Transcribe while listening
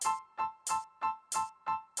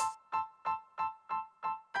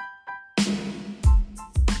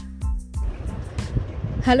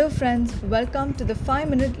Hello friends, welcome to the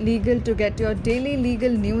 5-minute legal to get your daily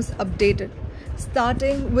legal news updated.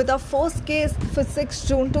 Starting with our first case for 6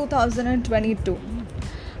 June 2022.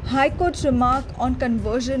 High Court's remark on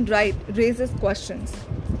conversion right raises questions.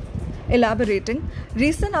 Elaborating,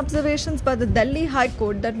 recent observations by the Delhi High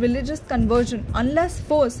Court that religious conversion, unless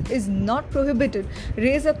force is not prohibited,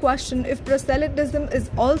 raise a question if proselytism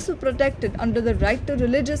is also protected under the right to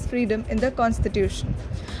religious freedom in the Constitution.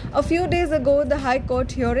 A few days ago, the High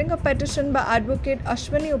Court, hearing a petition by Advocate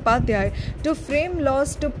Ashwini Upadhyay to frame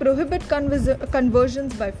laws to prohibit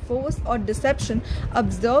conversions by force or deception,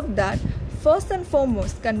 observed that first and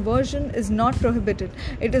foremost, conversion is not prohibited.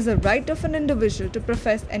 It is a right of an individual to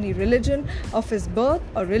profess any religion of his birth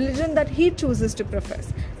or religion that he chooses to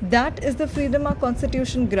profess. That is the freedom our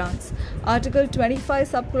Constitution grants. Article 25,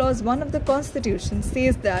 subclause 1 of the Constitution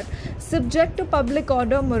says that, subject to public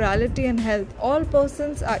order, morality and health, all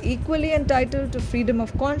persons are equally entitled to freedom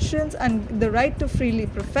of conscience and the right to freely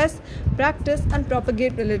profess, practice and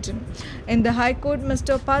propagate religion. In the High Court,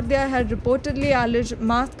 Mr. Upadhyay had reportedly alleged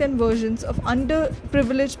mass conversions of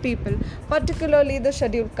underprivileged people, particularly the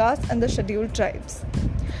scheduled castes and the scheduled tribes.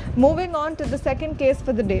 Moving on to the second case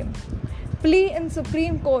for the day. Plea in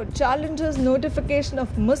Supreme Court challenges notification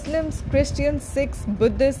of Muslims, Christians, Sikhs,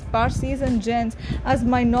 Buddhists, Parsis and Jains as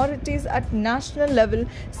minorities at national level,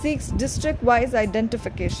 seeks district-wise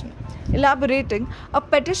identification. Elaborating, a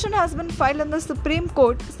petition has been filed in the Supreme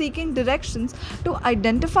Court seeking directions to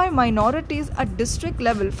identify minorities at district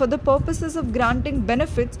level for the purposes of granting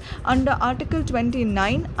benefits under Article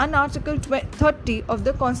 29 and Article 30 of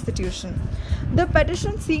the Constitution. The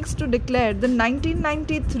petition seeks to declare the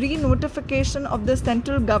 1993 notification of the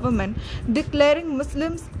central government declaring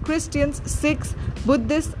Muslims, Christians, Sikhs,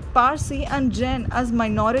 Buddhists, Parsi and Jain as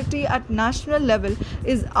minority at national level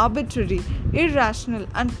is arbitrary, irrational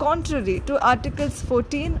and contrary to Articles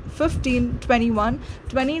 14, 15, 21,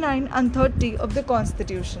 29 and 30 of the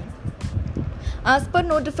Constitution. As per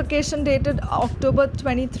notification dated October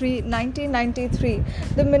 23, 1993,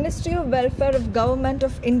 the Ministry of Welfare of Government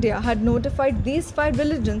of India had notified these 5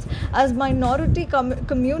 religions as minority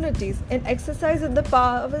communities in exercise of the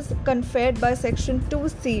powers conferred by Section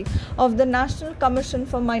 2C of the National Commission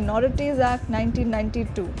for Minorities Act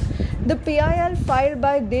 1992. The PIL filed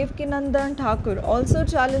by Devkinandan Thakur also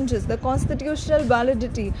challenges the constitutional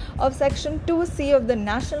validity of Section 2C of the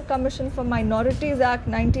National Commission for Minorities Act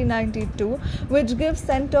 1992, which gives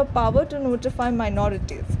centre power to notify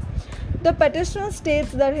minorities. The petitioner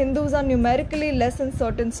states that Hindus are numerically less in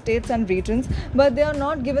certain states and regions, but they are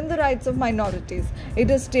not given the rights of minorities.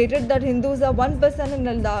 It is stated that Hindus are 1% in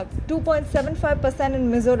Ladakh, 2.75%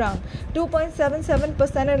 in Mizoram,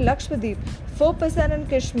 2.77% in Lakshadweep, 4% in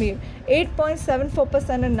Kashmir,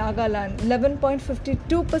 8.74% in Nagaland,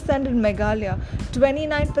 11.52% in Meghalaya,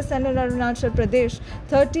 29% in Arunachal Pradesh,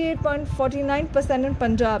 38.49% in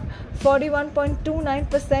Punjab,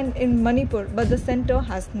 41.29% in Manipur, but the centre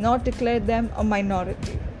has not declared them a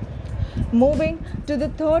minority. Moving to the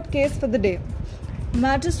third case for the day.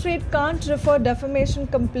 Magistrate can't refer defamation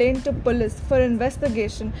complaint to police for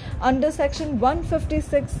investigation under Section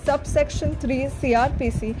 156 subsection 3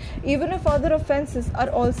 CRPC even if other offences are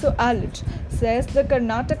also alleged, says the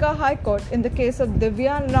Karnataka High Court in the case of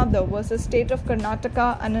Divya and Another versus State of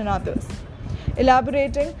Karnataka and others.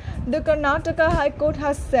 Elaborating, the Karnataka High Court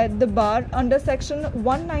has said the bar under Section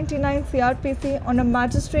 199 CRPC on a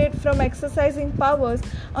magistrate from exercising powers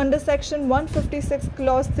under Section 156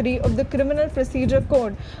 Clause 3 of the Criminal Procedure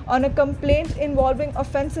Code on a complaint involving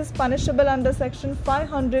offences punishable under Section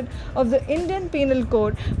 500 of the Indian Penal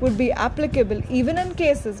Code would be applicable even in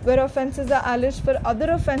cases where offences are alleged for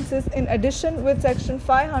other offences in addition with Section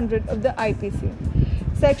 500 of the IPC.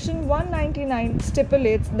 Section 199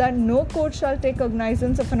 stipulates that no court shall take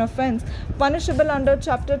cognizance of an offence punishable under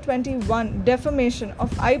Chapter 21 defamation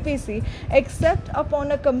of IPC except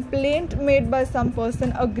upon a complaint made by some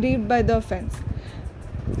person aggrieved by the offence.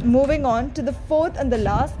 Moving on to the fourth and the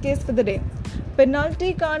last case for the day.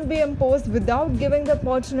 Penalty can't be imposed without giving the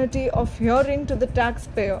opportunity of hearing to the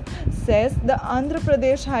taxpayer, says the Andhra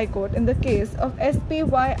Pradesh High Court in the case of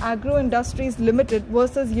SPY Agro Industries Limited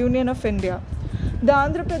versus Union of India. The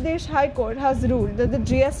Andhra Pradesh High Court has ruled that the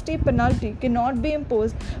GST penalty cannot be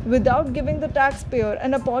imposed without giving the taxpayer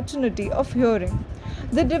an opportunity of hearing.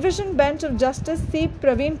 The division bench of Justice C.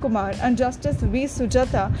 Praveen Kumar and Justice V.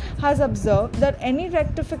 Sujata has observed that any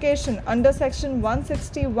rectification under Section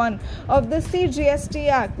 161 of the CGST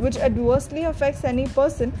Act which adversely affects any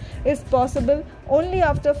person is possible only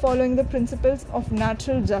after following the principles of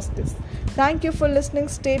natural justice. Thank you for listening.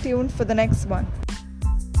 Stay tuned for the next one.